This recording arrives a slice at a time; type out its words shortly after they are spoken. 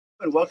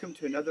And welcome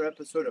to another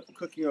episode of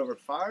Cooking Over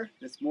Fire.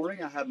 This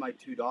morning I have my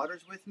two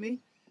daughters with me,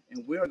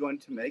 and we are going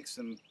to make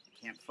some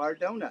campfire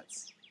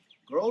donuts.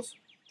 Girls,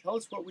 tell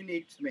us what we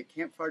need to make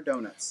campfire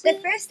donuts. The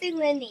first thing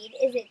we need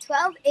is a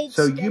 12-inch.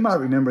 So you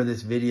might remember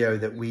this video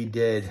that we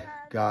did,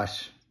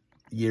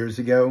 years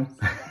ago.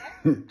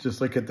 Just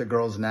look at the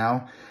girls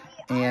now.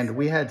 And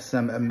we had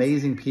some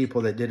amazing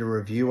people that did a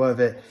review of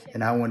it,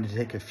 and I wanted to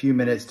take a few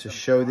minutes to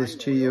show this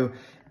to you.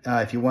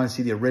 If you want to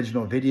see the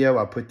original video,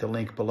 I'll put the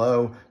link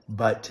below,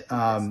 but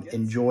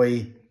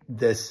enjoy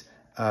this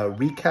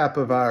recap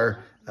of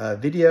our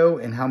video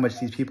and how much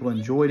these people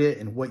enjoyed it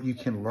and what you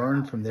can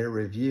learn from their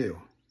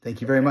review. Thank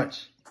you very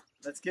much.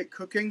 Let's get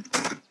cooking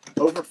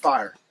over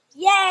fire.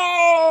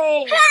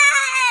 Yay!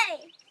 Hey!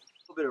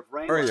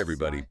 All right,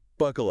 everybody,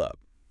 buckle up,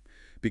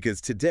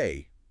 because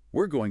today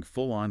we're going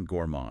full-on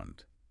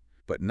gourmand,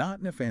 but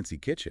not in a fancy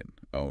kitchen.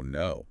 Oh,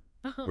 no.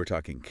 We're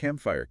talking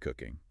campfire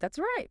cooking. That's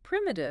right.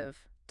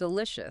 Primitive,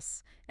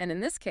 delicious, and in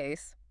this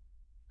case,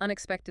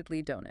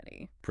 unexpectedly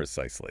donut-y.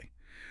 Precisely.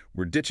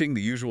 We're ditching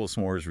the usual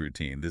s'mores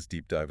routine this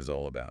deep dive is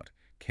all about.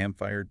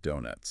 Campfire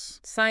donuts.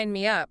 Sign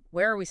me up.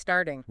 Where are we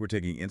starting? We're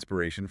taking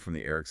inspiration from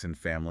the Erickson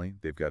family.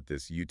 They've got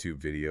this YouTube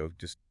video,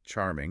 just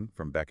charming,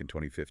 from back in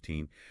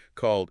 2015,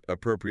 called,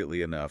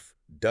 appropriately enough,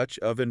 Dutch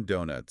Oven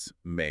Donuts,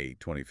 May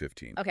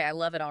 2015. Okay, I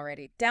love it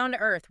already. Down to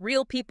earth,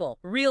 real people,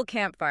 real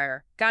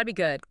campfire. Gotta be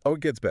good. Oh,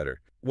 it gets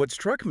better. What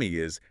struck me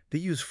is they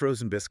use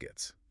frozen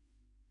biscuits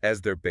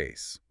as their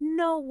base.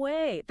 No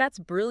way. That's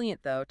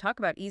brilliant, though. Talk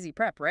about easy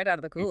prep right out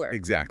of the cooler.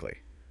 Exactly.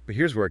 But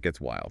here's where it gets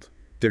wild.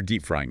 Their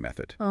deep frying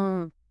method.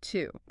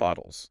 2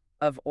 bottles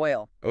of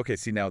oil. Okay,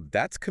 see, now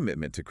that's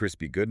commitment to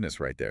crispy goodness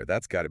right there.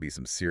 That's got to be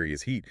some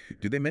serious heat.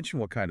 Do they mention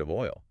what kind of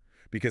oil?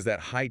 Because that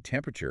high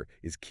temperature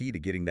is key to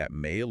getting that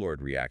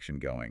Maillard reaction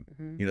going.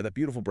 You know, that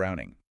beautiful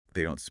browning.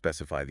 They don't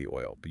specify the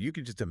oil, but you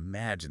can just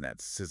imagine that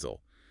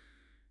sizzle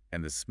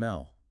and the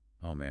smell.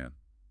 Oh, man.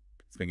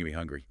 It's making me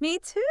hungry. Me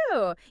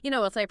too. You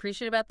know what I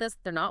appreciate about this?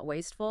 They're not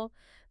wasteful.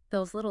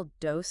 Those little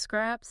dough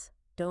scraps,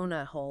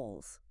 donut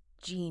holes.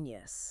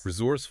 Genius.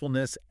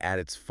 Resourcefulness at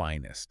its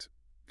finest.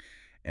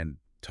 And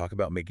talk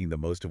about making the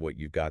most of what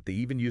you've got. They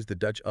even use the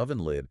Dutch oven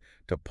lid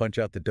to punch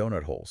out the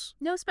donut holes.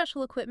 No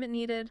special equipment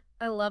needed.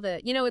 I love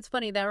it. You know, it's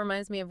funny. That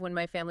reminds me of when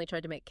my family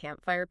tried to make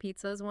campfire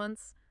pizzas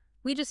once.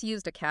 We just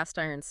used a cast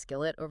iron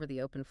skillet over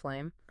the open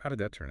flame. How did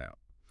that turn out?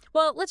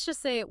 Well, let's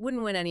just say it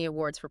wouldn't win any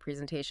awards for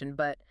presentation,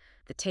 but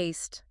the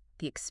taste,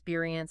 the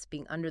experience,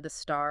 being under the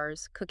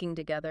stars, cooking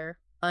together,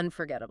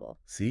 unforgettable.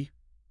 See?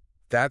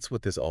 That's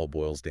what this all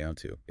boils down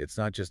to. It's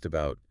not just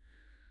about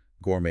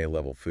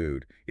gourmet-level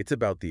food. It's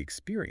about the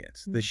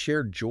experience, the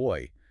shared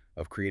joy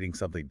of creating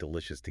something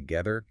delicious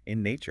together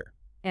in nature.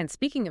 And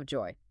speaking of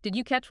joy, did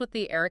you catch what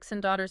the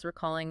Erickson daughters were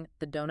calling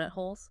the donut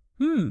holes?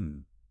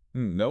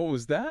 No, what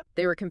was that?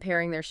 They were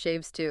comparing their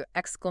shaves to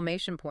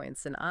exclamation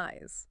points and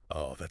eyes.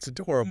 Oh, that's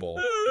adorable.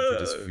 You can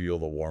just feel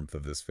the warmth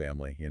of this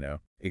family, you know?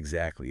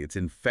 Exactly. It's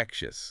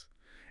infectious.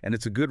 And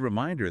it's a good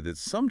reminder that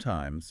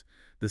sometimes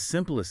the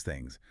simplest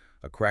things,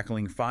 a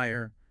crackling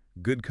fire,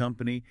 good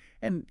company,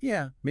 and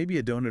yeah, maybe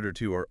a donut or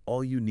two are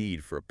all you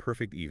need for a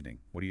perfect evening.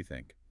 What do you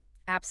think?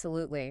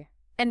 Absolutely.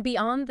 And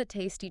beyond the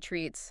tasty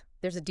treats,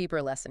 there's a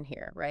deeper lesson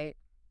here, right?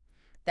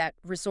 That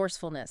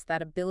resourcefulness,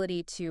 that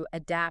ability to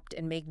adapt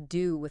and make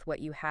do with what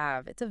you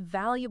have. It's a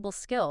valuable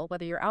skill,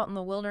 whether you're out in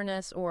the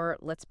wilderness or,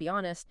 let's be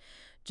honest,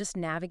 just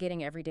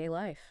navigating everyday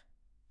life.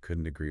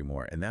 Couldn't agree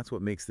more. And that's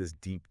what makes this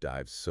deep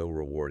dive so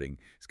rewarding.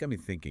 It's got me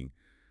thinking,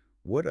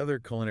 what other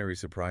culinary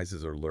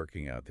surprises are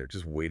lurking out there,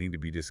 just waiting to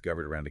be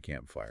discovered around a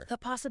campfire? The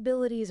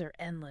possibilities are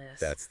endless.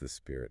 That's the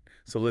spirit.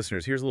 So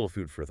listeners, here's a little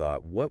food for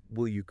thought. What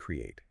will you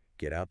create?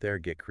 Get out there,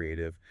 get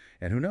creative,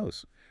 and who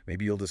knows,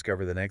 maybe you'll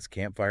discover the next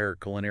campfire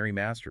culinary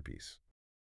masterpiece.